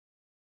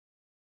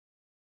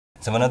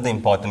So one of the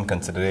important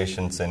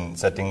considerations in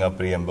setting up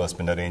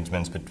reimbursement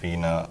arrangements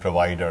between a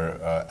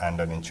provider and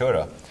an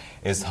insurer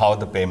is how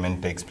the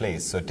payment takes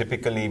place. So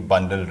typically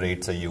bundle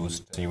rates are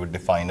used. So you would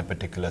define a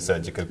particular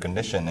surgical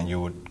condition and you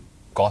would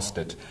cost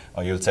it,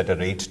 or you'll set a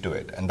rate to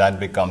it, and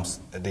that becomes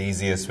the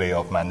easiest way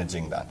of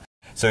managing that.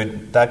 So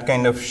that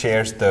kind of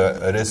shares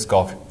the risk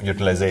of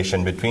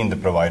utilization between the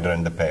provider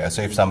and the payer.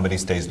 So if somebody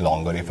stays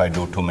longer, if I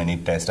do too many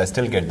tests, I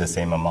still get the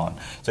same amount.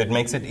 So it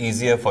makes it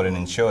easier for an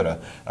insurer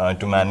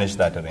to manage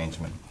that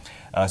arrangement.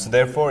 So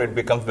therefore, it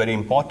becomes very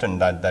important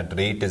that that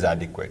rate is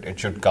adequate. It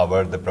should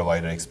cover the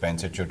provider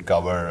expense. It should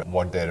cover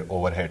what their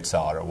overheads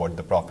are or what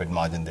the profit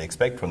margin they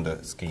expect from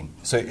the scheme.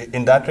 So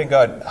in that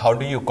regard, how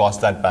do you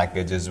cost that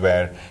package is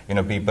where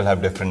people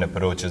have different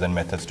approaches and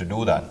methods to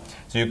do that.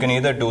 So you can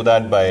either do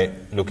that by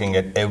looking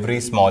at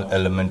every small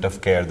element of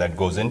care that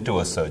goes into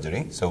a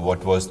surgery. So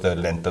what was the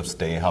length of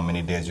stay, how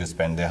many days you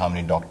spend there, how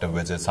many doctor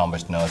visits, how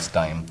much nurse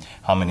time,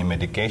 how many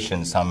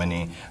medications, how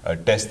many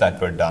tests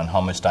that were done, how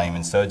much time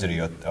in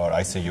surgery or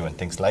ICU and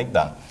things like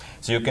that.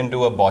 So you can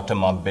do a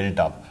bottom-up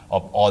build-up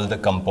of all the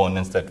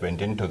components that went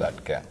into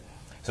that care.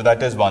 So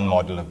that is one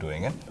model of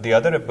doing it. The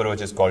other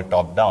approach is called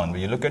top-down, where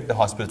you look at the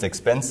hospital's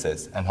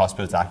expenses and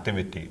hospital's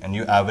activity, and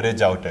you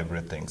average out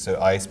everything. So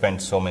I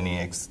spent so many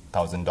X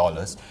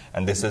 $1,000,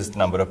 and this is the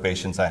number of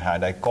patients I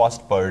had. I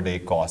cost per day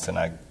cost, and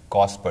I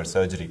cost per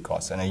surgery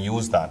cost, and I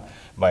use that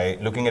by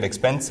looking at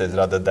expenses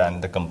rather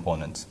than the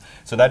components.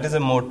 So that is a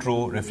more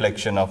true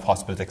reflection of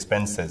hospital's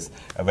expenses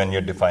when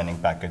you're defining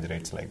package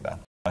rates like that.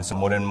 So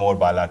more and more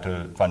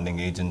bilateral funding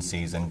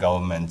agencies and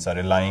governments are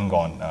relying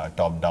on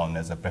top-down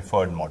as a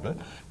preferred model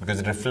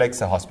because it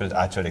reflects a hospital's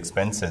actual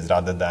expenses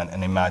rather than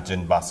an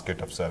imagined basket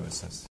of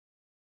services.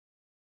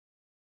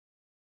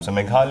 So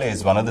Meghalaya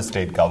is one of the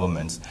state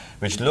governments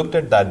which looked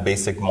at that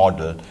basic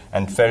model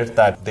and felt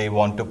that they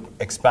want to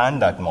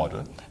expand that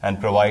model and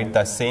provide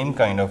the same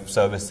kind of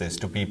services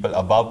to people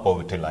above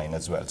poverty line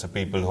as well, so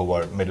people who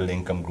were middle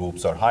income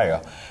groups or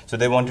higher. So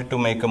they wanted to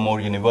make a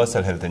more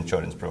universal health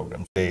insurance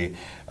program. They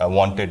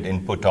wanted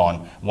input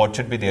on what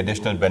should be the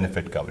additional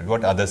benefit coverage,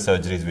 what other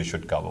surgeries we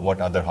should cover, what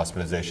other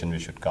hospitalization we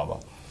should cover.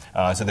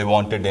 So they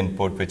wanted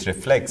input which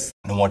reflects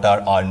what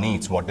are our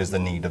needs, what is the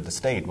need of the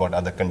state, what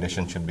other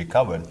conditions should be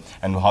covered,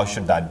 and how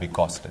should that be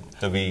costed.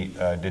 So we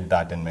did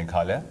that in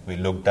Meghalaya. We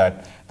looked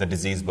at the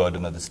disease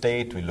burden of the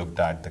state, we looked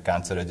at the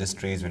cancer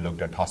registries, we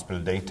looked at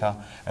hospital data,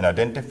 and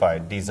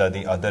identified these are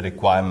the other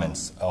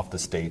requirements of the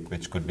state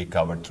which could be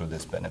covered through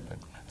this benefit.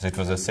 So it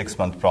was a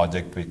 6-month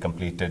project we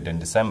completed in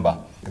December.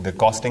 The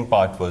costing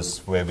part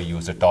was where we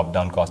used a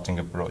top-down costing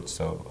approach.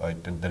 So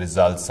the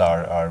results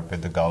are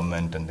with the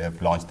government, and they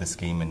have launched the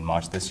scheme in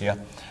March this year.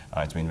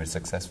 It's been very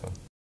successful.